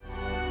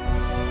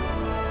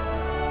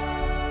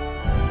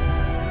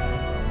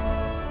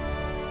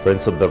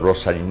Friends of the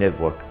Rosary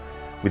Network,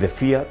 with the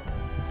fiat,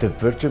 the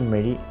Virgin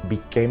Mary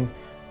became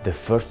the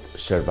first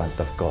servant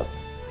of God.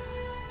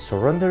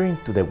 Surrendering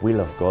to the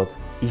will of God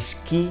is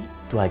key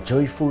to a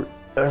joyful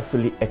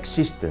earthly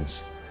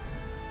existence,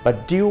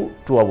 but due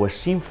to our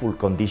sinful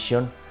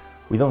condition,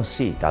 we don't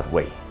see it that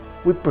way.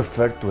 We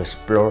prefer to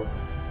explore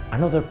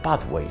another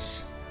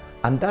pathways,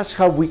 and that's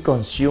how we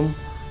consume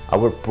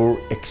our poor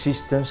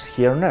existence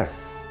here on earth.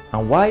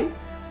 And why?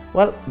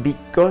 Well,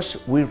 because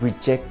we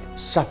reject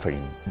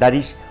suffering. That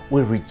is,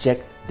 we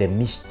reject the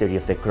mystery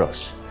of the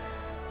cross.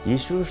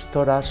 Jesus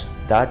taught us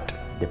that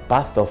the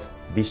path of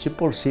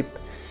discipleship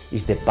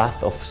is the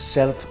path of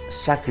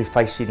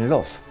self-sacrificing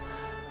love,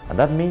 and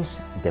that means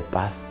the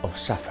path of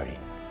suffering.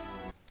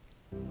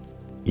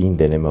 In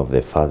the name of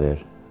the Father,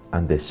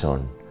 and the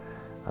Son,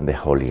 and the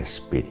Holy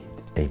Spirit.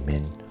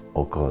 Amen.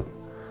 O God,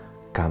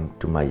 come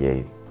to my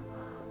aid.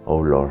 O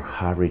Lord,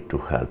 hurry to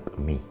help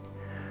me.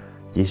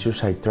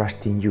 Jesus, I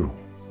trust in you,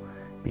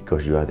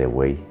 because you are the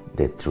way,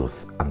 the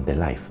truth, and the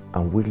life,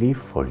 and we live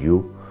for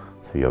you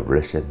through your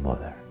Blessed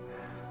Mother.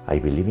 I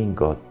believe in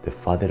God, the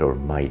Father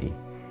Almighty,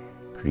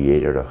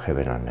 Creator of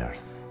heaven and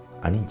earth,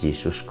 and in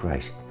Jesus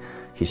Christ,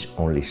 His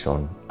only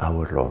Son,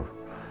 our Lord,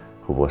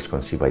 who was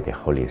conceived by the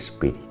Holy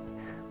Spirit,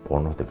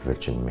 born of the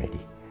Virgin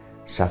Mary,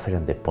 suffered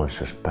under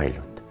Pontius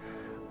Pilate,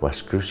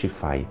 was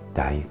crucified,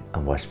 died,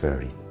 and was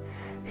buried.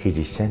 He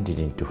descended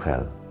into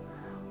hell.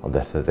 On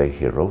the third day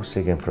he rose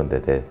again from the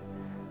dead,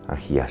 and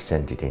he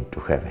ascended into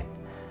heaven,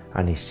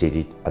 and is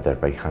seated at the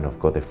right hand of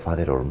God the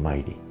Father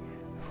Almighty.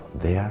 From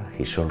there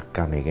he shall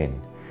come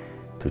again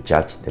to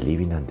judge the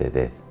living and the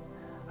dead.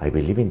 I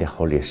believe in the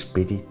Holy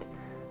Spirit,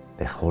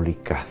 the Holy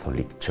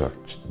Catholic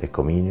Church, the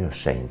communion of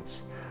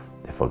saints,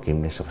 the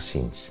forgiveness of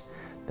sins,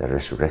 the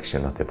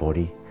resurrection of the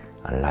body,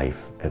 and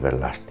life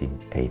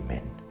everlasting.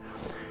 Amen.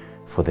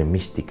 For the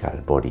mystical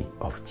body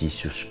of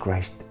Jesus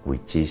Christ,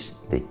 which is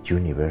the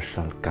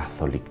universal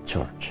Catholic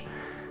Church,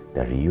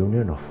 the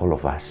reunion of all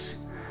of us,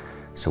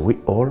 so we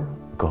all,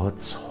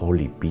 God's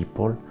holy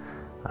people,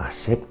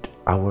 accept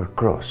our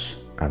cross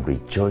and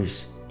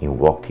rejoice in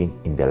walking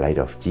in the light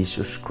of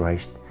Jesus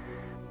Christ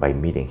by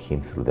meeting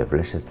Him through the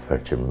Blessed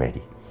Virgin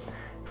Mary.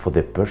 For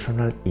the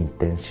personal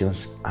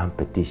intentions and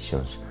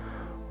petitions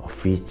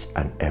of each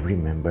and every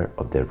member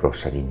of the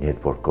Rosary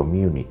Network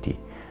community.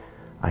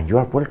 And you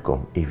are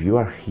welcome if you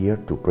are here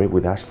to pray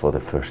with us for the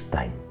first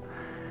time,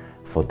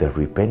 for the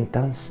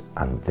repentance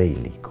and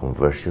daily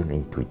conversion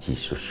into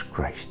Jesus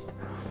Christ,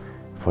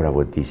 for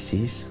our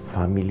deceased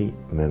family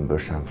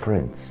members and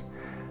friends,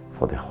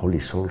 for the holy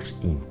souls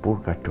in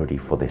purgatory,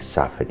 for the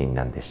suffering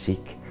and the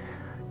sick,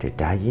 the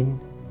dying,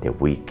 the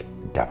weak,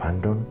 the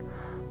abandoned,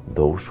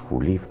 those who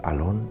live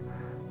alone,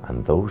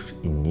 and those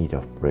in need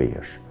of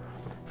prayers,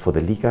 for the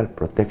legal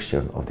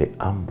protection of the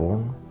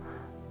unborn,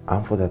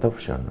 and for the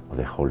adoption of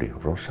the Holy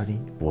Rosary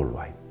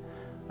worldwide.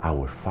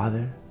 Our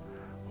Father,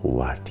 who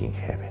art in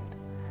heaven,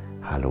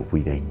 hallowed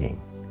be thy name.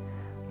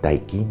 Thy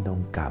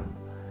kingdom come,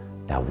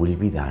 thy will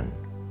be done,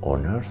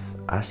 on earth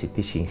as it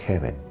is in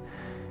heaven.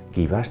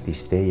 Give us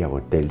this day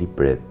our daily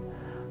bread,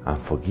 and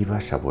forgive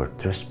us our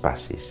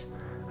trespasses,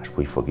 as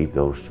we forgive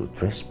those who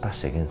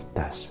trespass against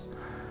us.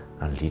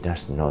 And lead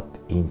us not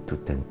into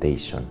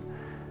temptation,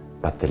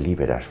 but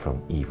deliver us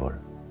from evil.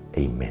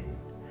 Amen.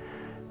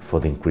 For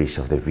the increase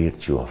of the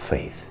virtue of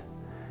faith.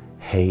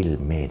 Hail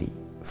Mary,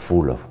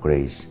 full of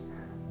grace,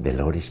 the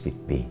Lord is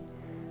with thee.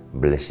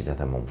 Blessed art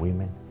thou among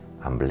women,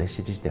 and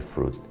blessed is the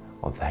fruit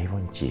of thy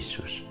womb,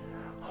 Jesus.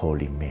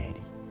 Holy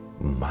Mary,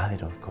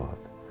 Mother of God,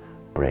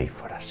 pray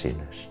for us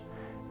sinners,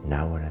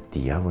 now and at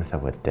the hour of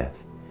our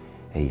death.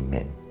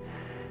 Amen.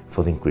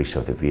 For the increase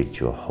of the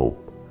virtue of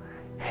hope.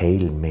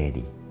 Hail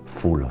Mary,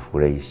 full of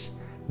grace,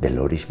 the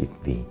Lord is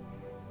with thee.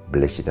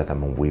 Blessed art thou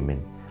among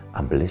women,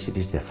 and blessed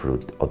is the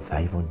fruit of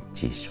thy womb,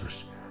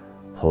 Jesus.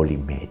 Holy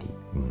Mary,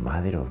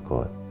 Mother of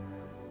God,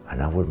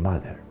 and our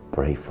Mother,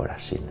 pray for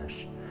us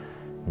sinners,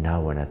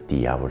 now and at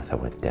the hour of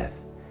our death.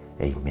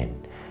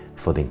 Amen.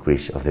 For the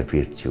increase of the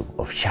virtue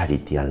of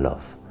charity and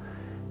love.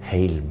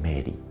 Hail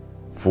Mary,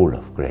 full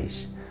of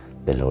grace,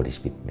 the Lord is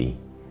with thee.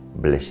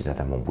 Blessed art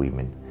thou among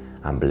women,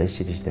 and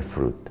blessed is the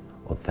fruit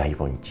of thy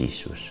womb,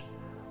 Jesus.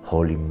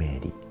 Holy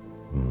Mary,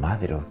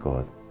 Mother of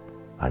God,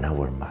 and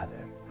our Mother,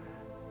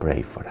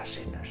 pray for us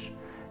sinners,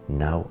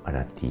 now and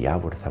at the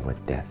hour of our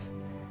death.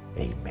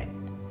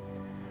 Amen.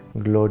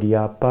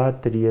 Gloria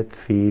Patri et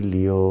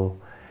Filio,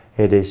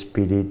 et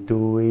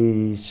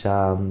Spiritui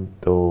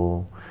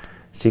Sancto,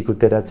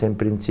 sicut erat in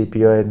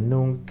principio et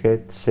nunc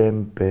et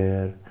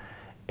semper,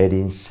 et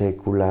in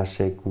saecula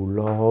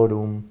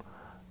saeculorum.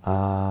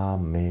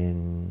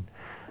 Amen.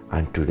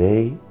 And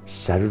today,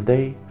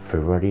 Saturday,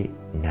 February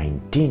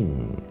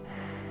 19,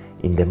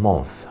 in the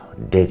month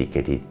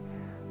dedicated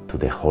to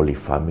the Holy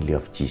Family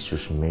of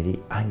Jesus, Mary,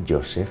 and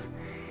Joseph,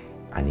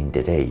 and in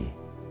the day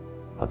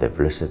of the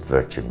Blessed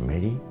Virgin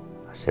Mary,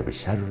 as every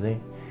Saturday,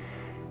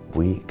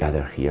 we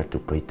gather here to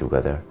pray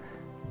together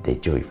the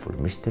joyful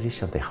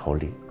mysteries of the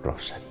Holy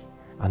Rosary.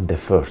 And the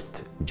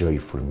first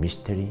joyful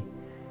mystery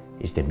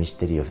is the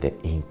mystery of the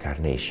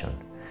Incarnation,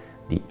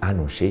 the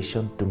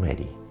Annunciation to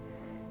Mary.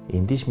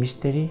 In this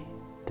mystery,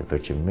 the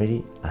Virgin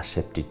Mary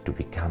accepted to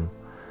become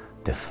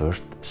the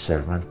first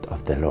servant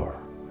of the Lord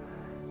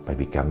by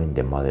becoming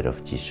the mother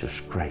of Jesus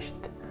Christ.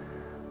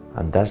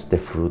 And that's the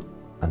fruit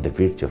and the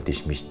virtue of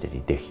this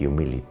mystery, the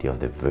humility of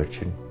the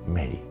Virgin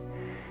Mary.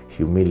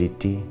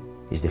 Humility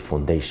is the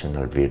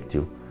foundational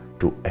virtue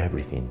to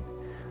everything.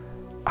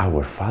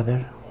 Our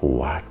Father,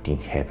 who art in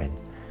heaven,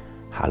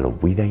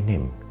 hallowed be thy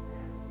name.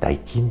 Thy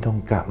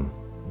kingdom come,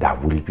 thy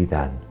will be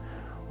done,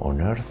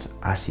 on earth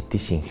as it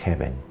is in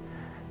heaven.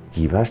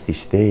 Give us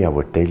this day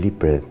our daily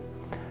bread,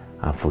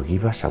 and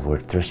forgive us our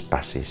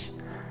trespasses,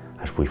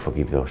 as we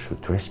forgive those who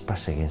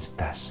trespass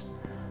against us.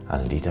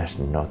 And lead us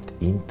not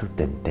into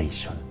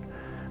temptation,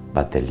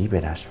 but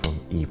deliver us from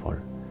evil.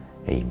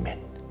 Amen.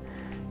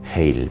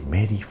 Hail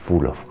Mary,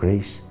 full of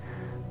grace,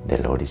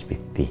 the Lord is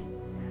with thee.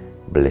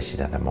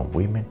 Blessed art thou among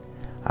women,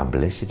 and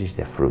blessed is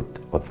the fruit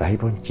of thy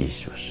womb,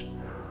 Jesus.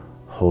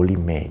 Holy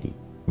Mary,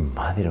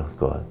 Mother of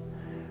God,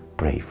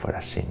 pray for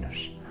us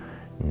sinners,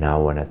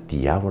 now and at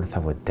the hour of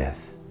our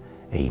death.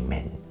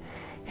 Amen.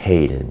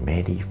 Hail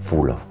Mary,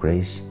 full of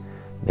grace,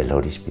 the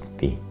Lord is with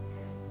thee.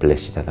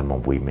 Blessed art thou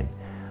among women,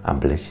 and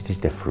blessed is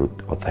the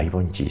fruit of thy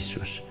womb,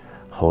 Jesus.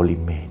 Holy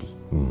Mary,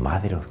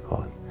 Mother of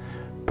God,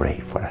 pray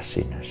for us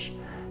sinners,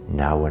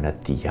 now and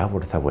at the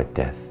hour of our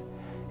death.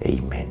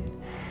 Amen.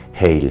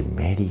 Hail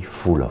Mary,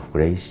 full of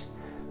grace,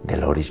 the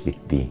Lord is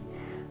with thee.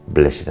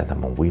 Blessed art thou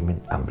among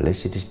women, and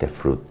blessed is the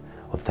fruit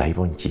of thy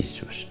womb,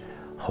 Jesus.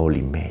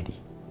 Holy Mary,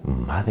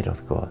 Mother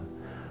of God,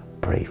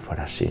 pray for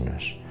us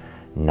sinners,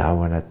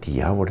 now and at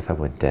the hour of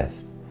our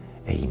death.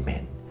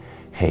 Amen.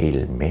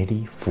 Hail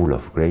Mary, full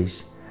of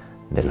grace,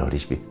 the Lord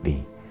is with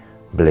thee.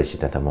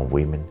 Blessed art thou among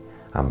women,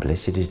 and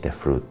blessed is the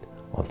fruit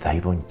of thy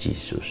womb,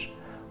 Jesus.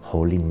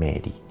 Holy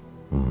Mary,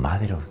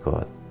 Mother of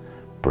God,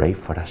 pray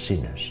for us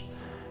sinners,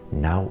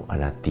 now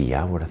and at the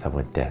hour of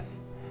our death.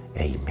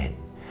 Amen.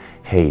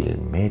 Hail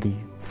Mary,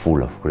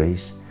 full of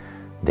grace,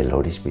 the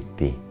Lord is with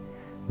thee.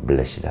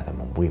 Blessed art thou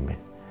among women,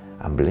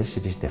 and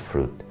blessed is the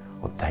fruit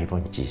of thy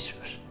womb, Jesus.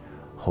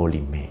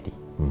 Holy Mary,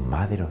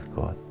 Mother of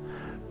God,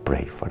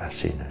 pray for us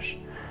sinners,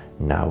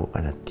 now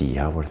and at the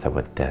hour of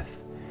our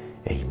death.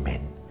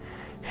 Amen.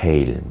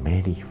 Hail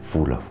Mary,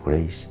 full of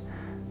grace,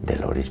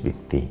 the Lord is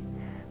with thee.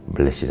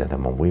 Blessed art thou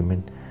among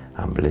women,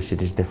 and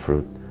blessed is the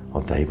fruit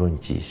of thy womb,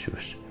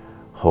 Jesus.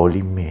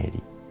 Holy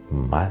Mary,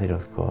 Mother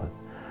of God,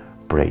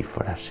 pray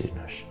for us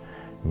sinners,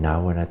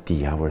 now and at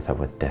the hour of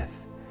our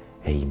death.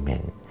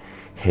 Amen.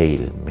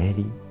 Hail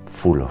Mary,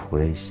 full of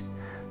grace,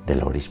 the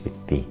Lord is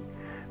with thee.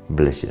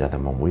 Blessed art thou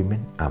among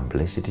women, and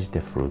blessed is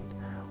the fruit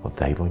of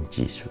thy womb,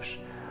 Jesus.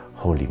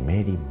 Holy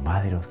Mary,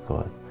 Mother of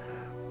God,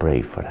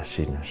 pray for us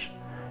sinners,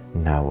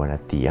 now and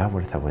at the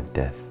hour of our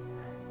death.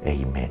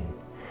 Amen.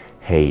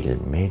 Hail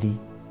Mary,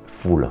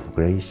 full of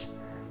grace,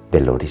 the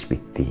Lord is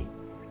with thee.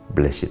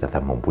 Blessed art thou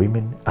among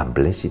women, and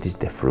blessed is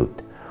the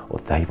fruit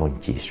of thy womb,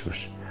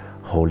 Jesus.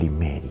 Holy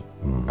Mary,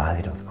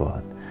 Mother of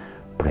God,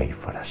 pray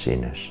for us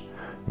sinners,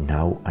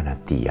 now and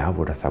at the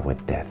hour of our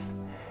death.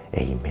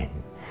 Amen.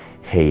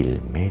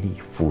 Hail Mary,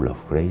 full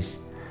of grace,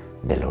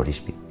 the Lord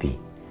is with thee.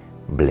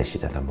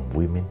 Blessed art thou among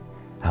women,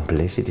 and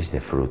blessed is the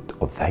fruit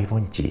of thy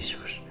womb,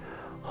 Jesus.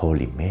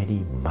 Holy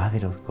Mary,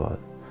 Mother of God,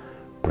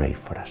 pray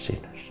for us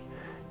sinners,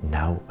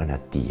 now and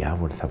at the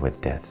hour of our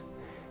death.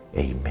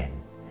 Amen.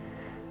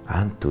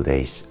 And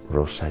today's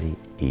Rosary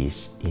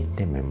is in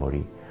the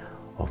memory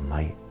of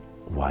my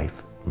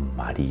wife,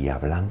 María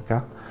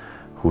Blanca,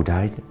 who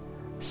died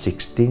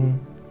 16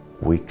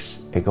 weeks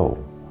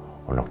ago,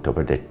 on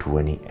October the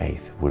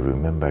 28th. We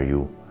remember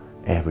you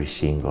every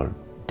single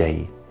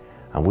day,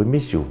 and we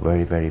miss you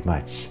very, very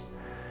much.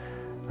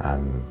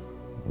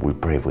 We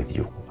pray with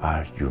you,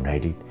 are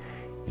united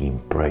in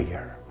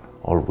prayer,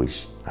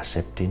 always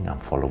accepting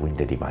and following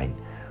the divine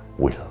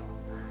will.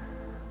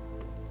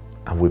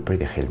 And we pray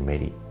the Hail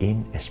Mary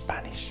in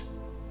Spanish.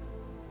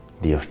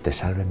 Dios te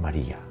salve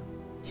María,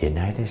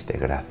 llena eres de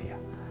gracia,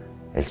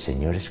 el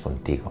Señor es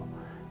contigo,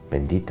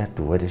 bendita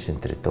tú eres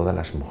entre todas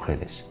las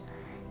mujeres,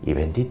 y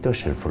bendito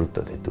es el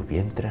fruto de tu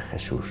vientre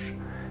Jesús.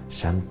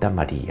 Santa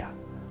María,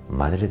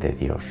 Madre de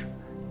Dios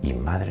y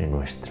Madre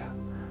nuestra,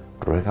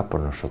 ruega por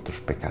nosotros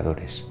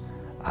pecadores,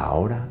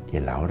 ahora y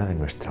en la hora de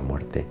nuestra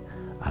muerte.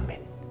 Amén.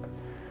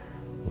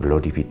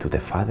 Glory be to the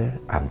Father,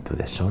 and to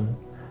the Son,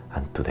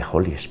 and to the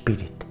Holy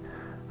Spirit,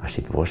 as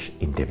it was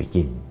in the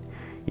beginning,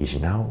 is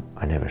now,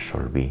 and ever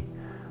shall be,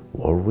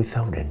 world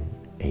without end.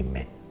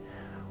 Amen.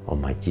 O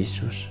my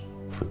Jesus,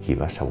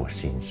 forgive us our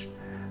sins,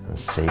 and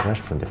save us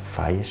from the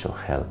fires of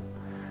hell.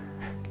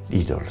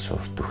 Lead all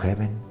souls to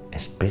heaven,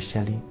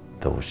 especially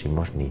those in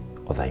most need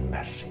of thy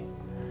mercy.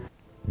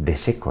 The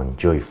second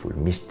joyful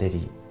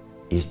mystery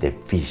is the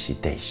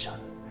Visitation.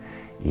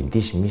 In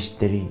this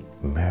mystery,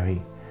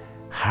 Mary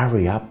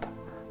hurried up,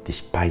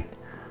 despite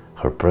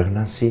her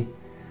pregnancy,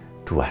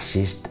 to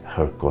assist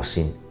her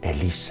cousin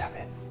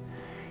Elizabeth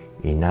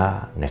in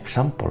an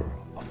example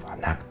of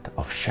an act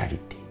of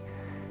charity.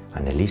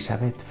 And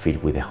Elizabeth,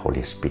 filled with the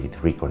Holy Spirit,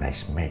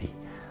 recognized Mary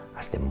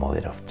as the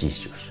mother of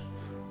Jesus.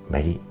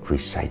 Mary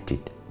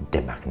recited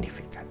the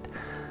Magnificat.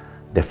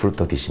 The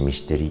fruit of this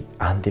mystery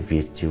and the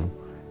virtue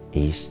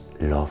is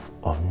love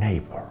of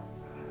neighbor.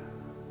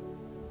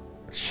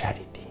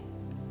 Charity.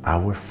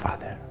 Our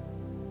Father,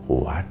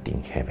 who art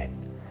in heaven,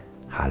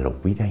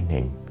 hallowed be thy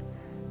name.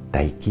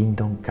 Thy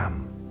kingdom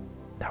come,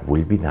 thy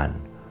will be done,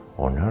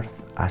 on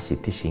earth as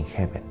it is in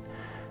heaven.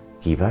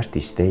 Give us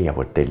this day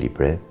our daily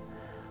bread,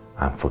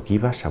 and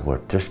forgive us our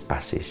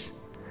trespasses,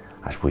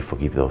 as we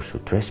forgive those who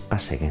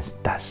trespass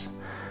against us.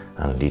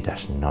 And lead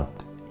us not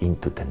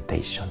into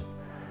temptation,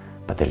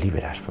 but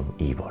deliver us from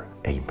evil.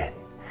 Amen.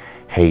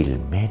 Hail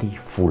Mary,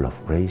 full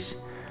of grace,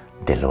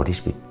 the Lord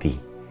is with thee.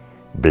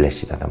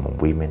 Blessed art among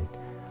women,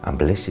 and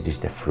blessed is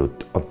the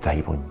fruit of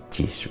thy womb,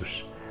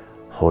 Jesus.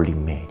 Holy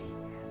Mary,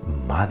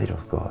 Mother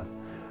of God,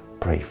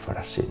 pray for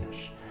us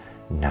sinners,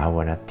 now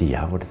and at the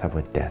hour of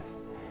our death.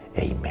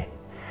 Amen.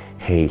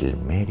 Hail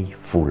Mary,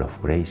 full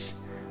of grace,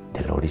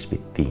 the Lord is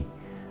with thee.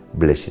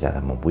 Blessed art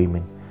among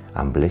women,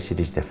 and blessed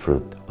is the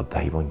fruit of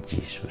thy womb,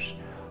 Jesus.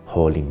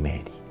 Holy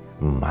Mary,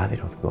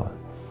 Mother of God,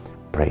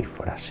 pray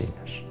for us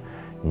sinners,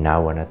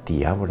 now and at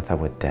the hour of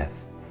our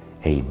death.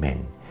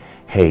 Amen.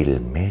 Hail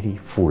Mary,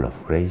 full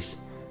of grace,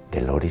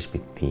 the Lord is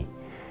with thee.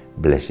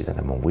 Blessed art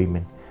among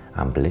women,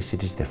 and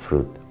blessed is the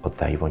fruit of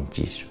thy womb,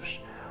 Jesus.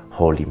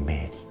 Holy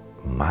Mary,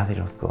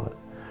 Mother of God,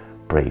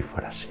 pray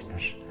for us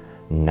sinners,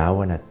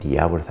 now and at the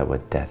hour of our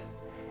death.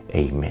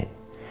 Amen.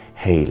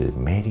 Hail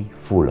Mary,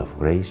 full of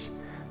grace,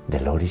 the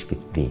Lord is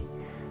with thee.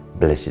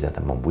 Blessed art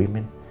among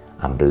women,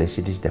 and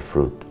blessed is the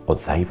fruit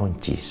of thy womb,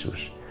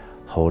 Jesus.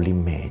 Holy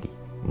Mary,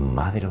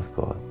 Mother of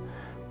God,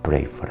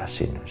 pray for us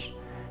sinners,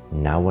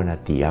 now and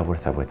at the hour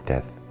of our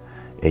death.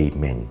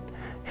 Amen.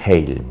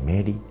 Hail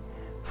Mary,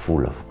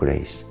 full of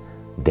grace,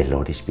 the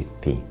Lord is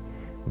with thee.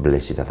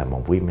 Blessed art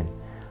among women,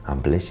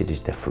 and blessed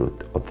is the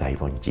fruit of thy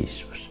womb,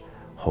 Jesus.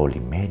 Holy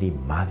Mary,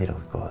 Mother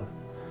of God,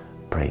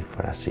 pray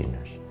for us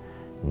sinners,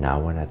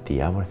 now and at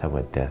the hour of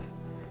our death.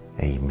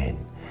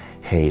 Amen.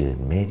 Hail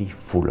Mary,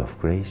 full of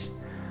grace,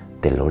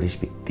 the Lord is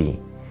with thee.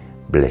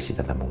 Blessed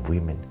art among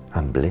women,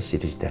 and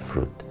blessed is the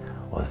fruit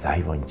of thy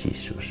womb,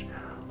 Jesus.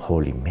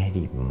 Holy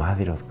Mary,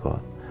 Mother of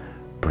God,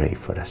 pray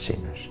for us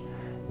sinners,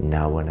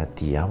 now and at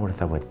the hour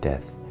of our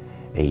death.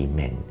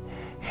 Amen.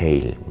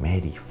 Hail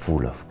Mary,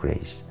 full of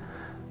grace,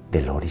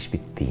 the Lord is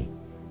with thee.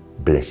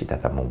 Blessed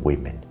art among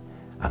women,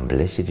 and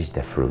blessed is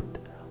the fruit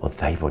of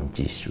thy womb,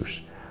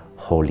 Jesus.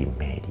 Holy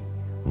Mary,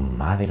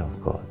 Mother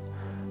of God,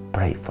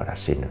 pray for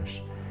us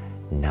sinners,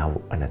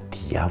 now and at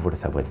the hour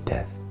of our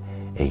death.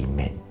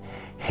 Amen.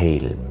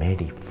 Hail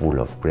Mary, full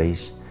of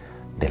grace,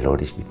 the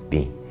Lord is with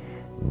thee.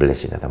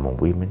 Blessed art among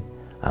women,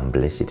 and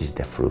blessed is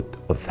the fruit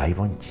of thy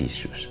womb,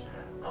 Jesus.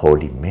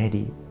 Holy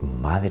Mary,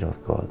 Mother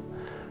of God,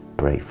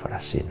 pray for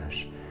us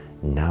sinners,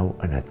 now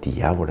and at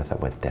the hour of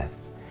our death.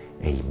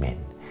 Amen.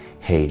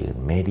 Hail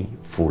Mary,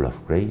 full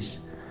of grace,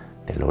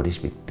 the Lord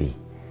is with thee.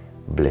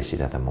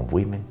 Blessed art among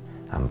women,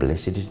 and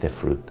blessed is the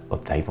fruit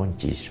of thy womb,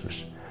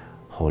 Jesus.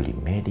 Holy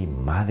Mary,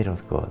 Mother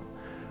of God,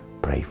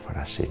 pray for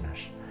us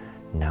sinners,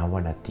 now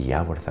and at the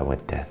hour of our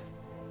death.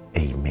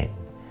 Amen.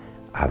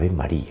 Ave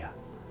Maria,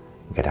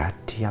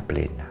 gratia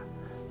plena,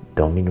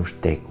 Dominus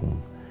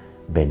tecum,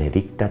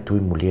 benedicta tui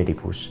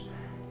mulieribus,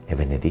 et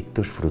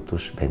benedictus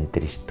fructus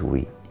ventris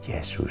tui,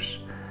 Iesus.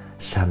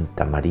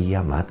 Santa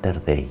Maria, Mater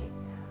Dei,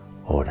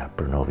 ora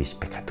pro nobis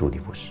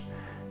peccatoribus,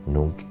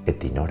 nunc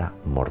et in hora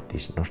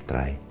mortis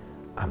nostrae.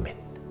 Amen.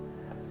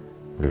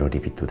 Glory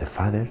be to the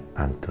Father,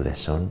 and to the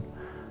Son,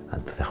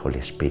 and to the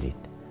Holy Spirit,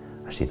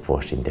 as it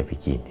was in the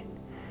beginning,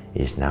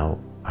 is now,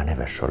 and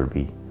ever shall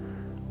be,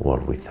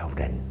 world without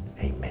end.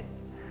 Amen.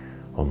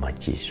 O my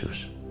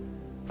Jesus,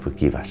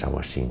 forgive us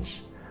our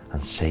sins,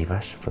 and save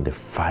us from the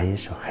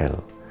fires of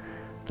hell.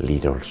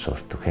 Lead all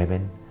souls to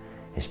heaven,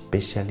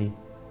 especially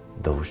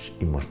those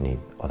in most need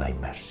of thy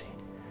mercy.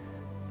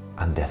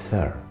 And the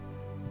third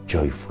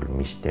joyful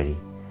mystery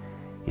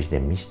is the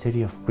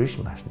mystery of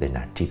Christmas, the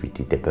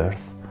Nativity, the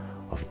birth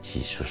of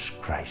Jesus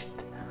Christ.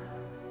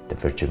 The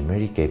Virgin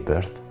Mary gave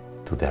birth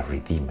to the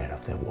Redeemer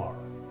of the world,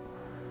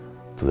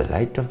 to the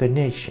light of the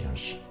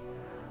nations,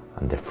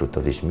 and the fruit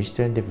of this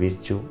mystery and the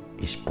virtue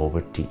is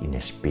poverty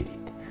in spirit,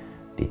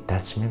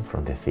 detachment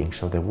from the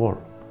things of the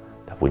world,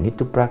 that we need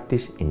to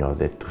practice in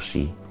order to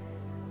see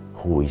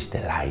who is the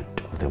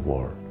light of the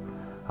world,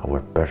 our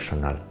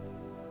personal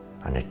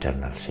and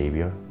eternal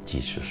Savior,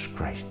 Jesus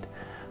Christ.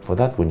 For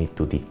that we need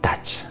to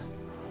detach.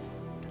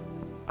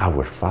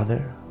 Our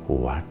Father,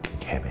 who art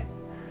in heaven,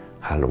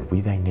 hallowed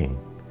be thy name.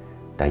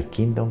 Thy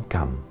kingdom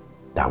come,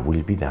 thy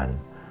will be done,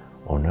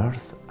 on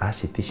earth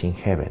as it is in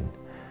heaven.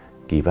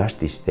 Give us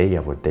this day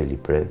our daily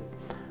bread,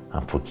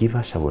 and forgive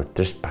us our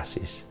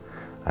trespasses,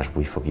 as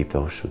we forgive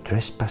those who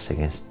trespass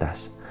against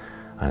us.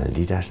 And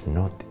lead us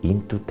not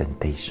into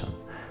temptation,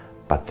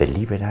 but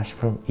deliver us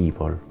from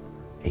evil.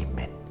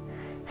 Amen.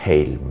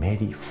 Hail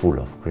Mary, full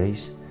of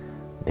grace,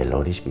 the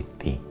Lord is with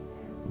thee.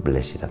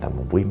 Blessed art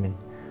among women,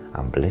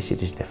 and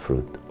blessed is the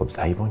fruit of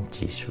thy womb,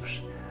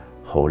 Jesus.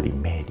 Holy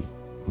Mary,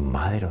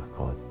 Mother of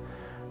God,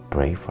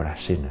 pray for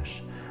us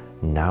sinners,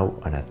 now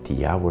and at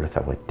the hour of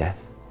our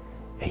death.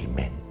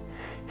 Amen.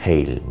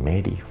 Hail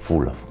Mary,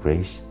 full of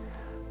grace,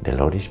 the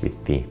Lord is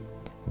with thee.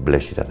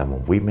 Blessed art thou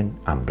among women,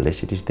 and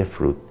blessed is the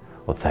fruit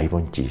of thy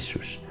womb,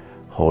 Jesus.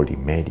 Holy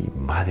Mary,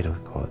 Mother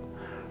of God,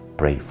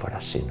 pray for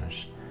us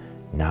sinners,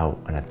 now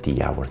and at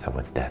the hour of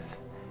our death.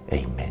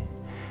 Amen.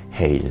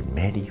 Hail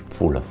Mary,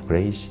 full of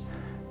grace,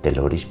 the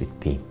Lord is with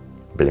thee.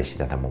 Blessed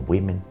art thou among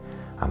women,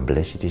 and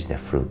blessed is the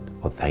fruit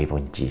of thy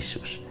womb,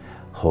 Jesus.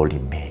 Holy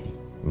Mary,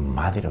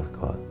 Mother of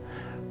God,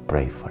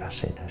 pray for us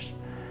sinners,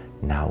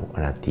 now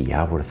and at the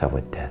hour of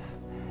our death.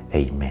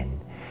 Amen.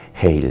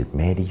 Hail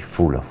Mary,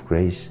 full of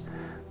grace,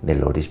 the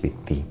Lord is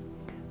with thee.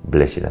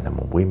 Blessed art thou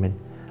among women,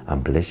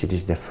 and blessed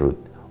is the fruit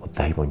of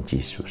thy womb,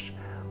 Jesus.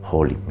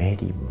 Holy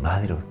Mary,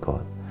 Mother of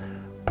God,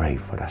 pray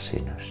for us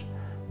sinners,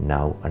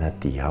 now and at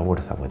the hour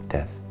of our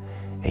death.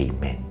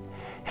 Amen.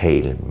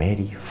 Hail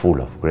Mary,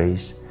 full of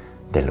grace,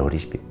 the Lord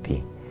is with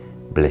thee.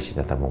 Blessed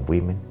art thou among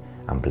women,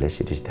 and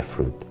blessed is the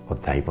fruit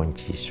of thy womb,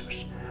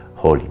 Jesus.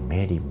 Holy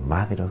Mary,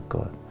 Mother of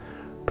God,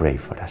 pray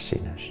for us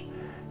sinners,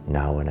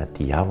 now and at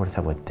the hour of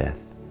our death.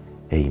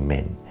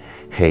 Amen.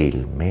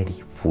 Hail Mary,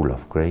 full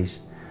of grace,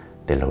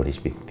 the Lord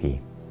is with thee.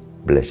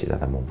 Blessed art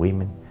thou among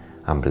women,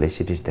 and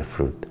blessed is the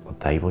fruit of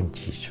thy womb,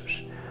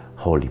 Jesus.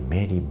 Holy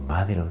Mary,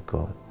 Mother of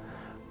God,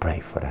 pray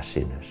for us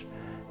sinners,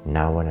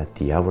 now and at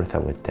the hour of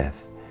our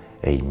death.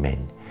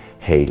 Amen.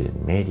 Hail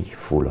Mary,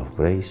 full of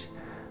grace,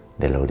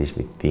 the Lord is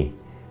with thee.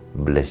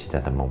 Blessed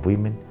art thou among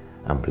women,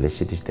 and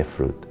blessed is the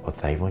fruit of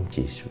thy womb,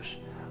 Jesus.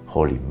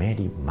 Holy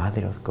Mary,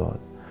 Mother of God,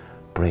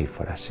 pray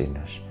for us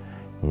sinners,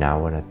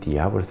 now and at the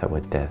hour of our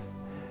death.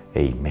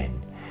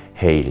 Amen.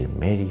 Hail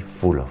Mary,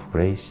 full of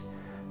grace,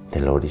 the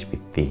Lord is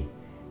with thee.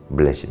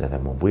 Blessed art thou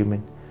among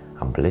women,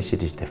 and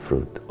blessed is the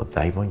fruit of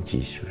thy womb,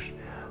 Jesus.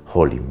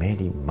 Holy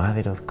Mary,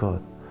 Mother of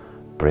God,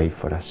 pray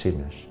for us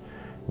sinners,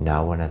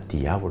 now and at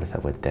the hour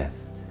of our death.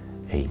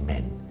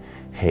 Amen.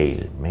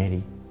 Hail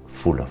Mary,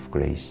 full of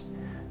grace,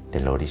 the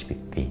Lord is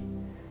with thee.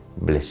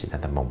 Blessed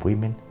art thou among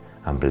women,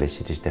 and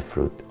blessed is the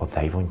fruit of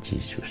thy womb,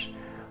 Jesus.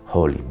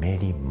 Holy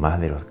Mary,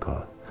 Mother of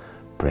God,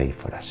 pray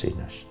for us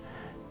sinners,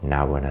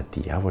 now and at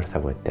the hour of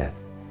our death.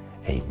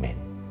 Amen.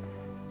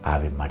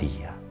 Ave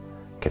Maria,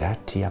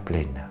 gratia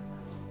plena,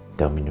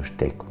 Dominus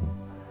tecum,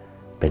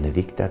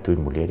 benedicta tui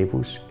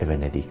mulieribus, et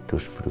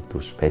benedictus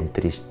fructus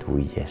ventris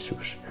tui,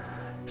 Iesus.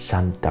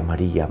 Santa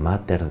Maria,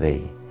 Mater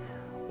Dei,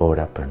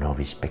 ora pro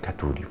nobis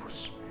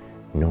peccatoribus,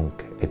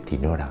 nunc et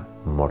in hora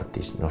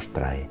mortis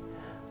nostrae.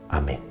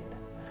 Amen.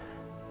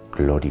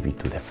 Glory be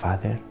to the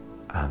Father,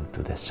 and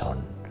to the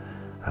Son,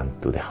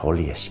 and to the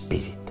Holy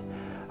Spirit,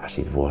 as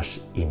it was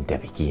in the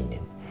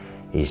beginning,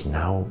 is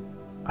now,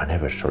 and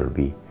ever shall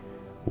be,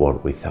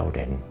 world without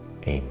end.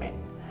 Amen.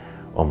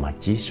 O my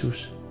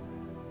Jesus,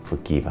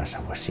 forgive us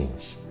our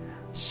sins,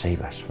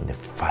 save us from the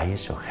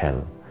fires of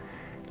hell,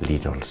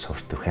 lead all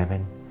souls to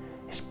heaven,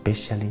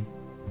 especially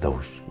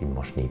those in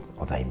most need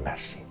of thy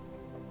mercy.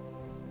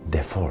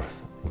 The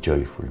fourth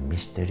joyful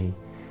mystery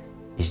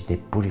is the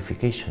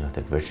purification of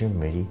the Virgin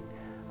Mary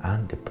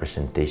and the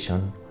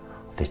presentation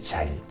of the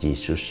child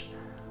Jesus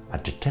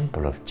at the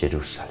Temple of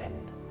Jerusalem.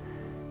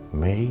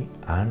 Mary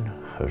and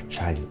her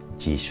child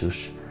Jesus,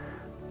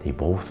 they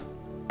both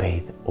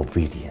paid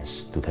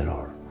obedience to the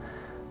Lord,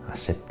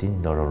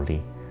 accepting not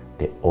only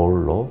the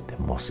old law, the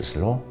Moses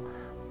law,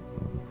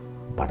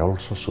 but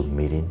also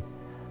submitting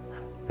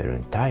their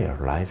entire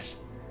lives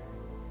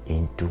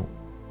into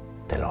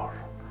the Lord.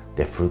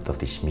 The fruit of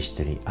this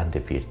mystery and the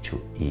virtue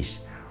is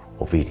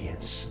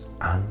obedience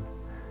and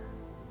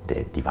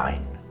the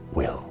divine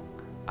will.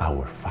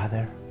 Our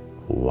Father,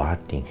 who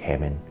art in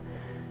heaven,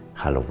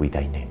 hallowed be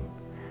thy name.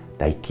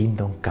 Thy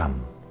kingdom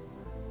come,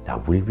 thy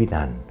will be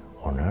done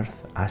on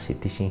earth as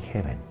it is in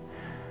heaven.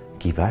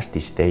 Give us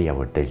this day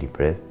our daily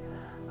bread,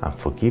 and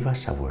forgive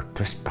us our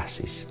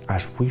trespasses,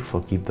 as we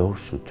forgive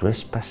those who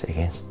trespass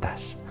against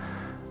us.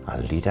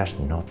 And lead us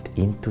not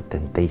into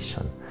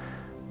temptation,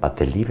 but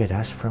deliver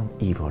us from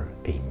evil.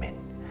 Amen.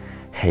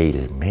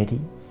 Hail Mary,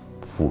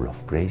 full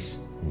of grace,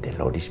 the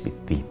Lord is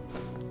with thee.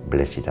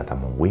 Blessed art thou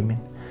among women,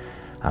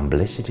 and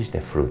blessed is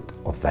the fruit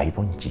of thy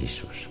womb,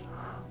 Jesus.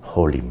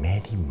 Holy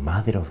Mary,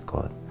 Mother of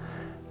God,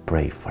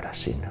 pray for us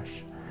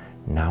sinners,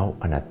 now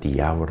and at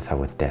the hour of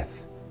our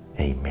death.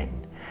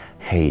 Amen.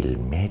 Hail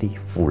Mary,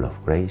 full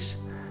of grace,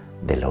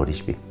 the Lord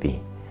is with thee.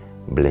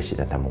 Blessed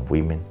art thou among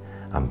women,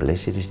 and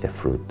blessed is the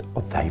fruit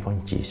of thy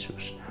womb,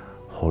 Jesus.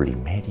 Holy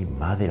Mary,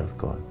 Mother of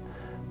God,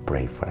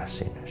 pray for us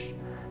sinners,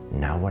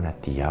 now and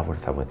at the hour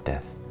of our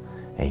death.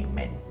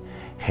 Amen.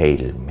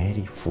 Hail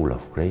Mary, full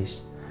of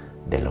grace,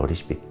 the Lord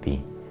is with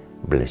thee.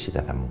 Blessed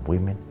art thou among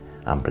women,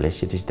 and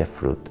blessed is the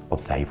fruit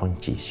of thy womb,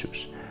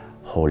 Jesus.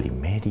 Holy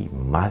Mary,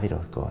 Mother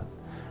of God,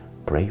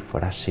 pray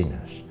for us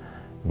sinners,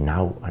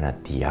 now and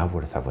at the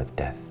hour of our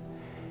death.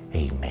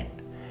 Amen.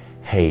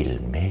 Hail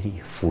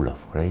Mary, full of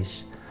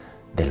grace,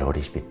 the Lord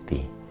is with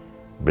thee.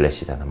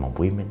 Blessed art thou among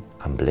women,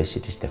 and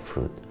blessed is the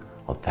fruit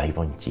of thy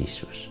womb,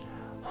 Jesus.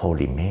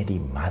 Holy Mary,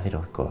 Mother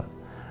of God,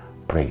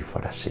 pray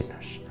for us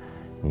sinners,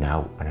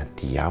 now and at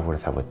the hour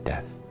of our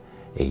death.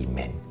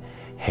 Amen.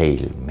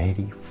 Hail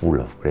Mary, full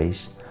of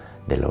grace,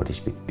 the Lord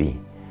is with thee.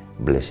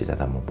 Blessed art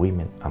thou among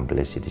women, and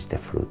blessed is the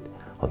fruit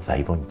of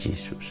thy womb,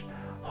 Jesus.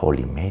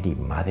 Holy Mary,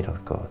 Mother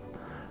of God,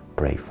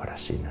 pray for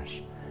us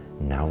sinners,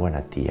 now and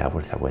at the hour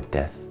of our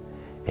death.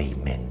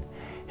 Amen.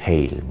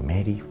 Hail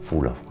Mary,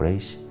 full of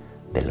grace,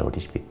 the Lord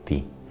is with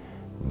thee.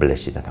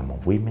 Blessed art thou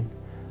among women,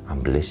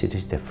 and blessed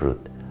is the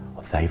fruit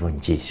of thy womb,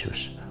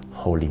 Jesus.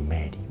 Holy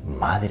Mary,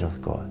 Mother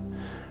of God,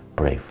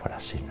 pray for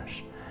us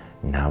sinners,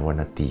 now and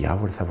at the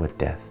hour of our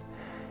death.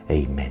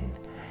 Amen.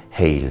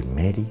 Hail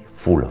Mary,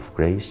 full of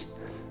grace,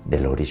 the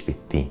Lord is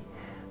with thee.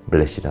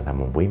 Blessed art thou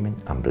among women,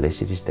 and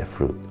blessed is the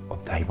fruit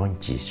of thy womb,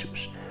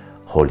 Jesus.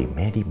 Holy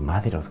Mary,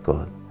 Mother of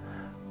God,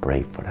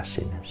 pray for us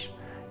sinners,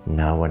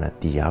 now and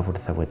at the hour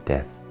of our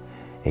death.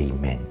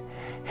 Amen.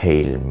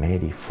 Hail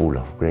Mary, full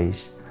of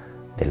grace,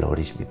 the Lord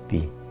is with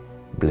thee.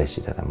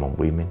 Blessed art thou among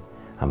women,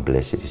 and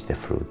blessed is the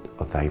fruit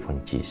of thy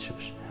womb,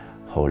 Jesus.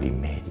 Holy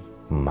Mary,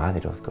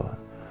 Mother of God,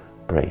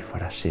 pray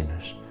for us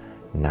sinners,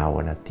 now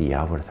and at the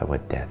hour of our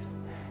death.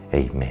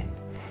 Amen.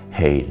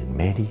 Hail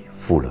Mary,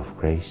 full of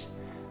grace,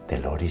 the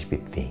Lord is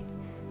with thee.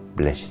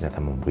 Blessed art thou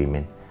among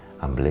women,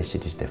 and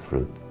blessed is the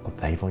fruit of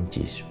thy womb,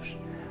 Jesus.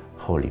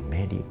 Holy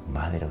Mary,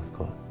 Mother of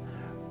God,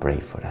 pray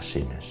for us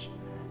sinners,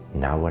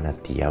 now and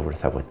at the hour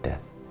of our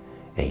death.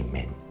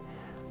 Amen.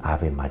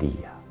 Ave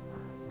Maria,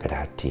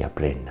 gratia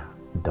plena,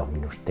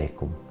 Dominus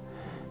tecum,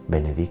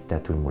 benedicta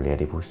tu in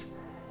mulieribus,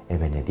 et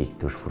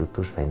benedictus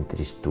fructus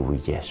ventris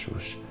tui,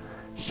 Iesus.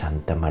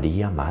 Santa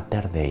Maria,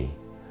 Mater Dei,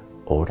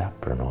 ora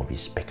pro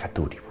nobis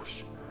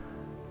peccatoribus,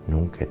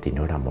 nunc et in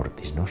hora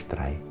mortis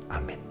nostrae.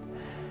 Amen.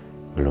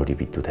 Glory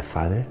be to the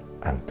Father,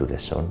 and to the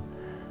Son,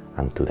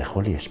 and to the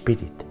Holy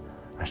Spirit,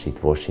 as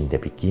it was in the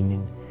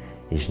beginning,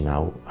 is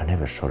now, and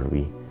ever shall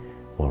be,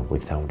 world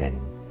without end.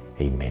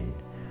 Amen.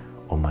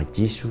 O my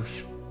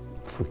Jesus,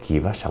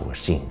 forgive us our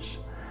sins,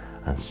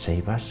 and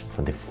save us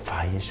from the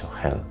fires of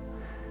hell.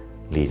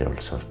 Lead all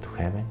souls to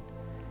heaven,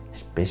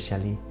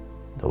 especially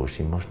those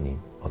in most need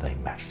of thy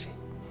mercy.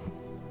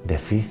 The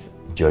fifth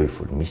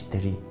joyful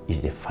mystery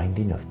is the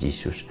finding of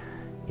Jesus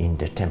in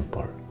the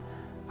temple.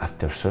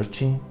 After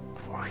searching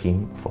for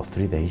him for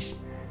 3 days,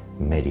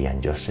 Mary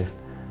and Joseph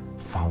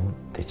found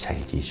the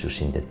child Jesus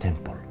in the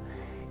temple.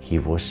 He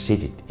was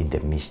seated in the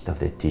midst of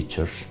the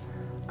teachers,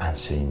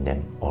 answering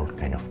them all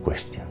kinds of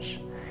questions.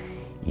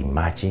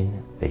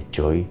 Imagine the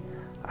joy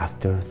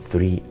after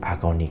 3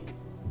 agonic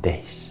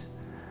days.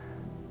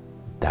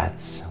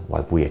 That's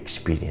what we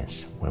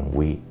experience when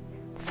we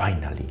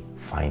finally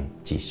find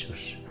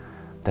Jesus.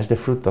 That's the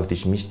fruit of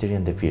this mystery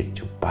and the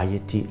virtue,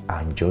 piety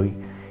and joy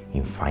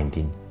in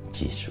finding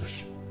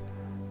Jesus.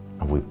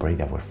 And we pray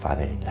our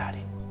Father in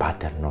Latin.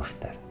 Pater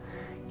noster,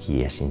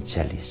 qui es in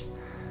celis,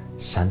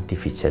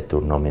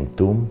 sanctificetur nomen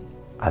tuum,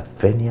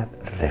 adveniat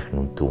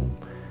regnum tuum,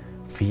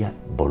 fiat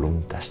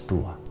voluntas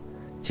tua,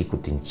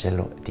 sicut in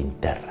cielo et in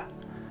terra.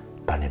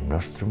 Panem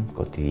nostrum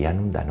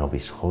quotidianum da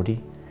nobis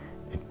hodie,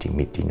 et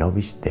dimitti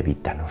nobis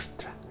debita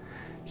nostra,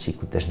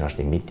 sicut es nos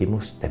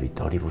dimittimus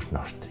debitoribus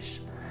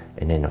nostris,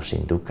 et ne nos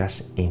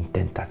inducas in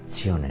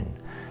tentationem,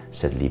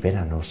 sed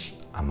libera nos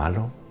a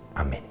malo.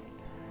 Amen.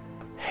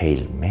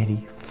 Hail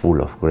Mary,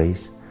 full of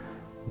grace,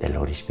 the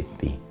Lord is with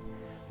thee.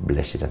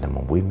 Blessed art thou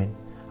among women,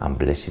 and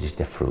blessed is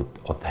the fruit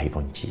of thy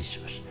womb,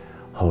 Jesus.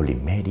 Holy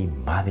Mary,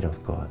 Mother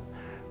of God,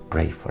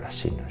 pray for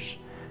us sinners,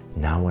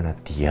 now and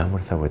at the hour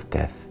of our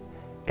death.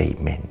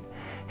 Amen.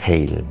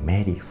 Hail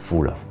Mary,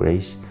 full of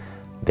grace,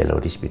 the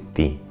Lord is with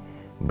thee.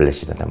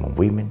 Blessed art thou among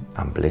women,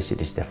 and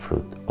blessed is the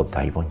fruit of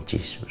thy womb,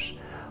 Jesus.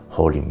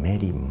 Holy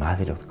Mary,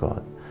 Mother of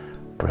God,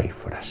 pray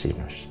for us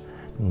sinners,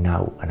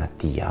 now and at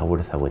the hour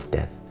of our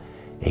death.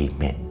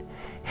 Amen.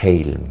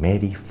 Hail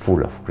Mary,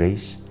 full of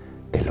grace,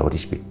 the Lord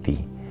is with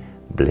thee.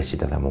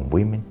 Blessed art thou among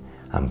women,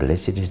 and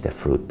blessed is the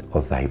fruit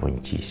of thy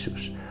womb,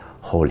 Jesus.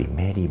 Holy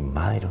Mary,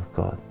 Mother of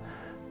God,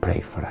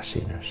 pray for us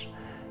sinners,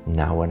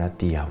 now and at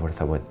the hour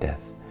of our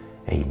death.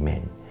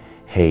 Amen.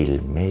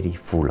 Hail Mary,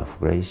 full of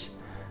grace,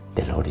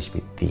 the Lord is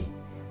with thee.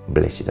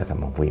 Blessed art thou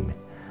among women,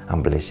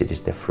 and blessed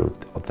is the fruit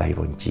of thy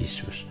womb,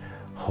 Jesus.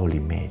 Holy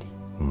Mary,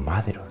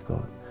 Mother of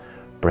God,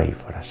 pray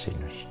for us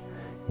sinners,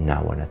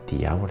 now and at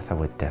the hour of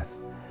our death.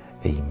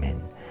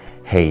 Amen.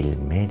 Hail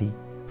Mary,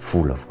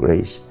 full of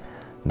grace,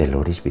 the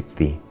Lord is with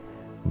thee.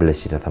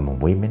 Blessed art thou among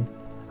women,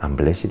 and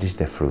blessed is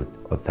the fruit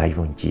of thy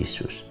womb,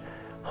 Jesus.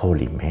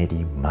 Holy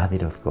Mary,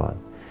 Mother of God,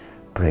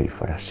 pray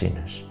for us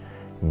sinners,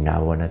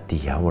 now and at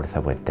the hour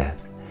of our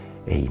death.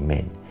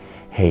 Amen.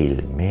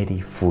 Hail Mary,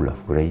 full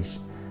of grace,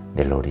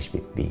 the Lord is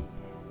with thee.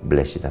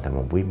 Blessed art thou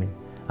among women,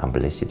 and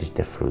blessed is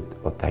the fruit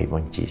of thy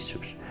womb,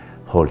 Jesus.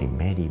 Holy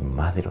Mary,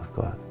 Mother of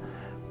God,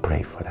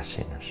 pray for us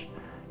sinners,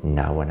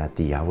 now and at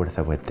the hour of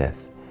our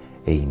death.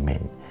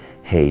 Amen.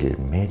 Hail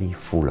Mary,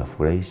 full of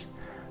grace,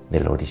 the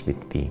Lord is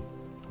with thee.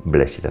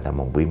 Blessed art thou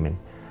among women,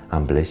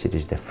 and blessed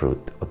is the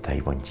fruit of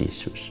thy womb,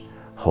 Jesus.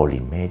 Holy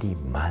Mary,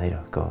 Mother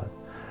of God,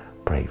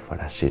 pray for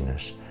us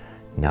sinners,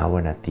 now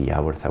and at the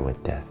hour of our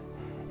death.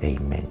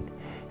 Amen.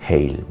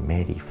 Hail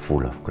Mary,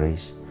 full of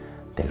grace,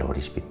 the Lord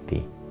is with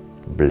thee.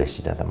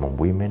 Blessed art thou among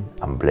women,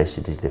 and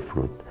blessed is the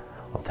fruit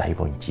of thy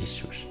womb,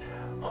 Jesus.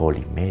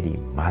 Holy Mary,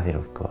 Mother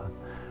of God,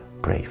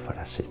 pray for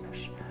us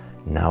sinners,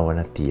 now and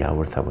at the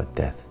hour of our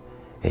death.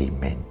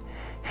 Amen.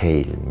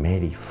 Hail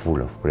Mary,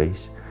 full of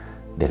grace,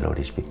 the Lord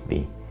is with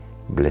thee.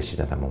 Blessed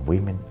art thou among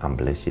women, and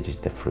blessed is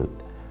the fruit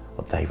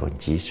of thy womb,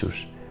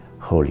 Jesus.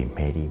 Holy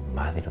Mary,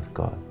 Mother of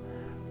God,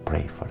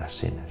 pray for us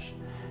sinners,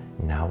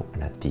 now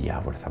and at the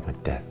hour of our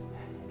death.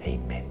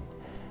 Amen.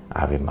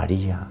 Ave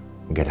Maria,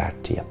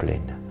 gratia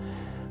plena,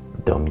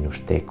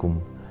 Dominus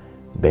tecum,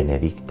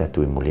 benedicta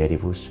tui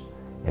mulieribus,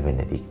 et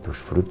benedictus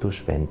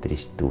fructus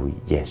ventris tui,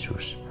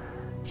 Iesus.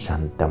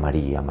 Santa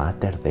Maria,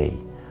 Mater Dei,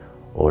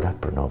 ora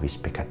pro nobis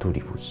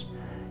peccatoribus,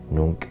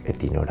 nunc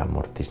et in hora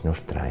mortis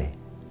nostrae.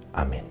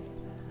 Amen.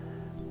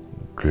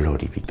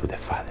 Glory be to the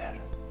Father,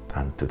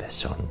 and to the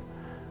Son,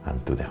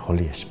 and to the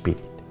Holy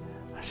Spirit,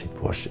 as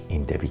it was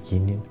in the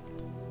beginning,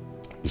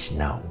 is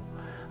now,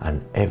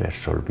 and ever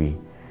shall be,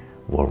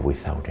 world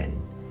without end.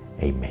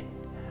 Amen.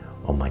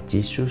 O my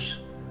Jesus,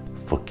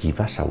 forgive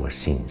us our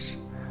sins,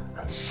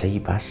 and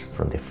save us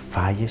from the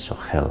fires of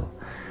hell.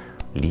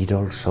 Lead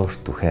all souls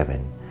to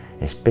heaven,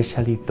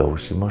 especially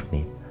those in most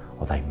need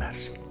of thy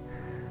mercy.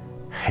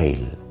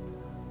 Hail,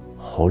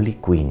 Holy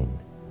Queen,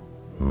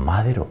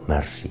 Mother of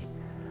Mercy,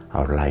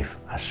 our life,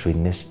 our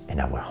sweetness,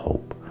 and our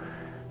hope.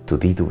 To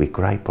thee do we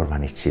cry, poor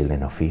banished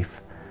children of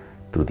Eve.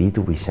 To thee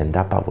do we send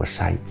up our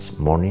sighs,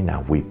 mourning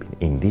and weeping,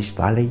 in this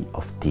valley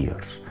of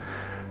tears.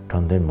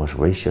 Turn then, most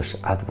gracious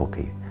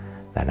Advocate,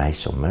 thine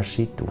eyes of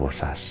mercy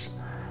towards us,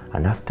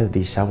 and after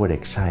this our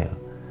exile,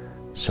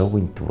 sow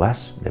into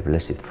us the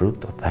blessed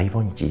fruit of thy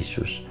womb,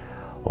 Jesus.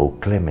 O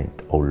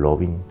clement, O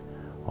loving,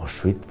 O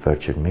sweet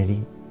Virgin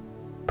Mary,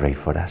 pray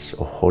for us,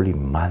 O Holy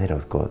Mother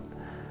of God,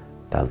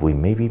 that we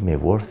may be made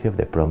worthy of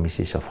the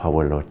promises of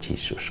our Lord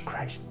Jesus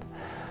Christ.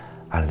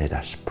 And let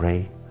us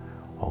pray,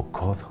 O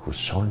God,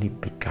 whose only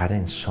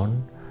begotten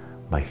Son,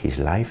 by his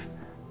life,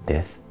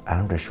 death,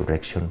 and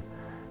resurrection,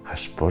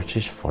 has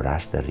purchased for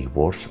us the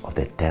rewards of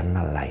the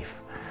eternal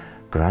life.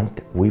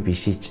 Grant, we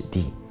beseech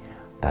thee,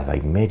 that by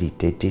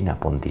meditating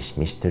upon these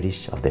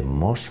mysteries of the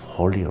most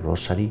holy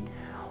Rosary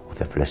of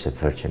the Blessed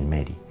Virgin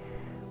Mary,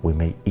 we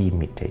may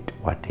imitate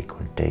what they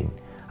contain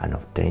and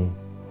obtain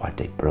what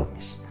they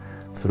promise.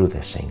 Through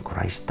the same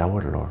Christ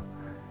our Lord.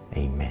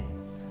 Amen.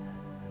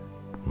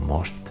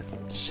 Most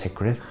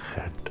Sacred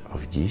Heart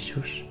of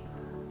Jesus,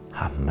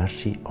 have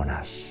mercy on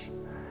us.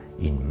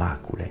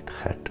 Immaculate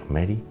Heart of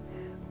Mary,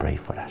 pray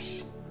for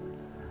us.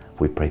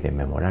 We pray the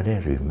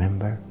Memorare,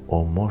 remember,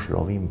 O most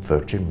loving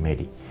Virgin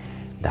Mary,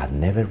 that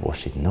never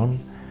was it known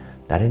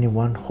that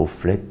anyone who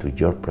fled to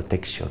your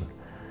protection,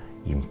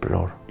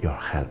 implored your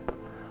help,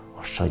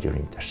 or sought your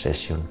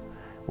intercession,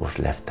 was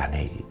left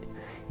unaided.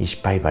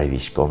 Inspired by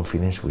this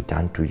confidence, we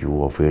turn to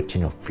you, O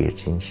Virgin of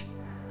Virgins,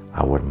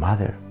 our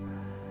Mother.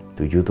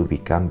 To you do we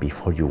come,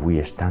 before you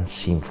we stand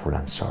sinful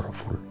and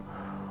sorrowful.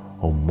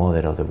 O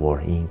Mother of the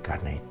Word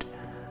incarnate,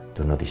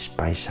 do not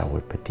despise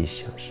our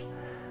petitions,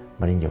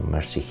 but in your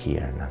mercy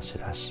hear and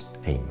answer us.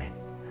 Amen.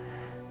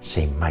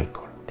 Saint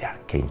Michael, the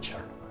Archangel,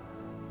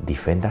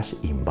 defend us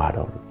in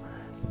battle.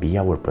 Be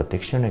our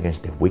protection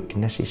against the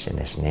weaknesses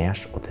and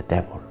snares of the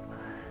devil.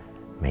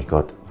 May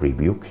God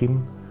rebuke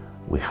him,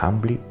 we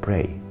humbly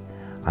pray.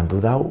 And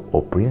do thou,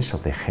 O Prince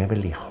of the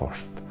heavenly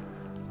host,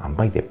 and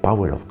by the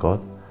power of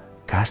God,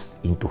 cast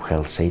into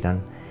hell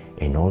Satan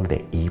and all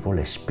the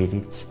evil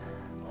spirits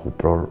who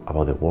prowl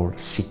about the world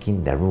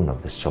seeking the ruin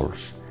of the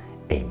souls.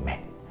 Amen.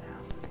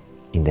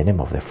 In the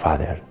name of the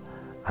Father,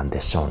 and the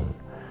Son,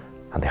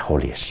 and the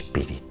Holy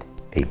Spirit.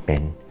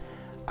 Amen.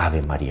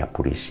 Ave Maria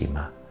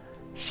Purissima,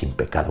 sin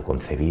pecado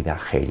concebida.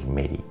 Hail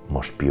Mary,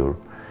 most pure,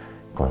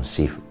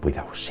 conceived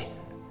without sin.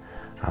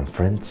 And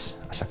friends,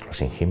 as a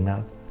closing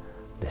hymnal,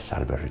 the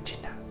Salve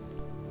Regina.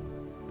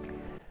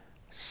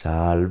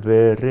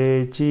 Salve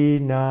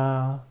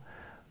Regina,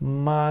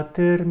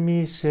 Mater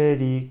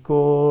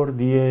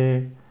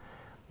misericordiae,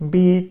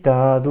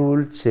 vita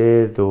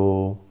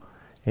dulcedo,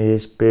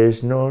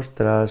 spes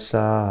nostra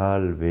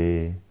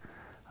salve.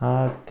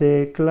 A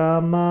te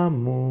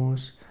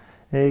clamamus,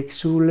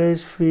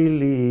 exules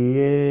filii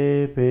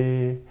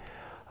Eve,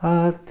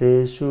 a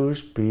te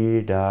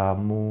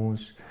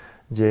suspiramus,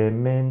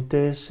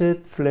 gementes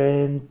et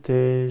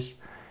flentes,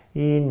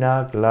 in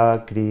ac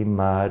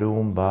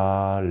lacrimarum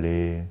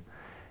vale.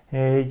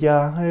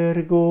 Ella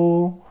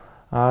ergo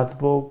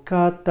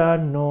advocata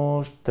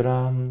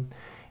nostra,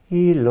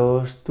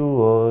 illos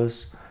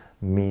tuos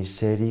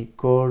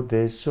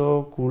misericordes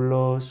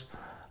oculos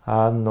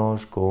ad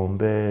nos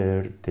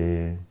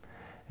converte.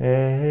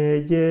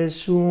 E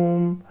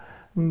Jesum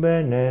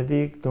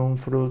benedictum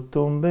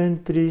fructum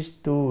ventris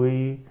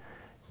tui,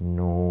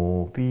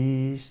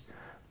 nobis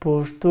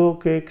post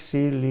hoc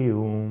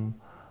exilium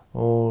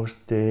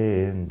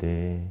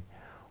ostende.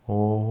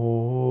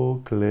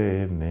 O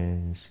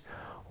clemens,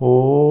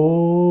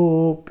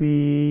 o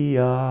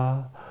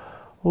pia,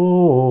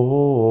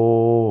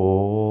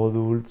 o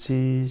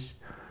dulcis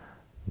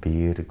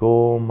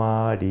Virgo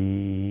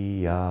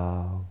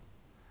Maria.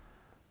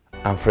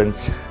 And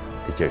friends,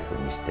 the joyful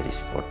mysteries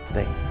for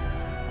today.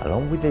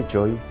 Along with the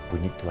joy, we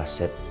need to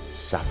accept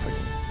suffering.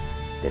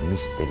 the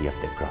mystery of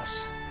the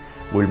cross.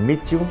 We'll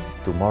meet you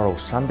tomorrow,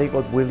 Sunday,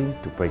 God willing,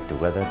 to pray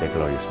together the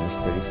glorious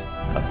mysteries.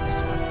 God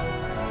bless you.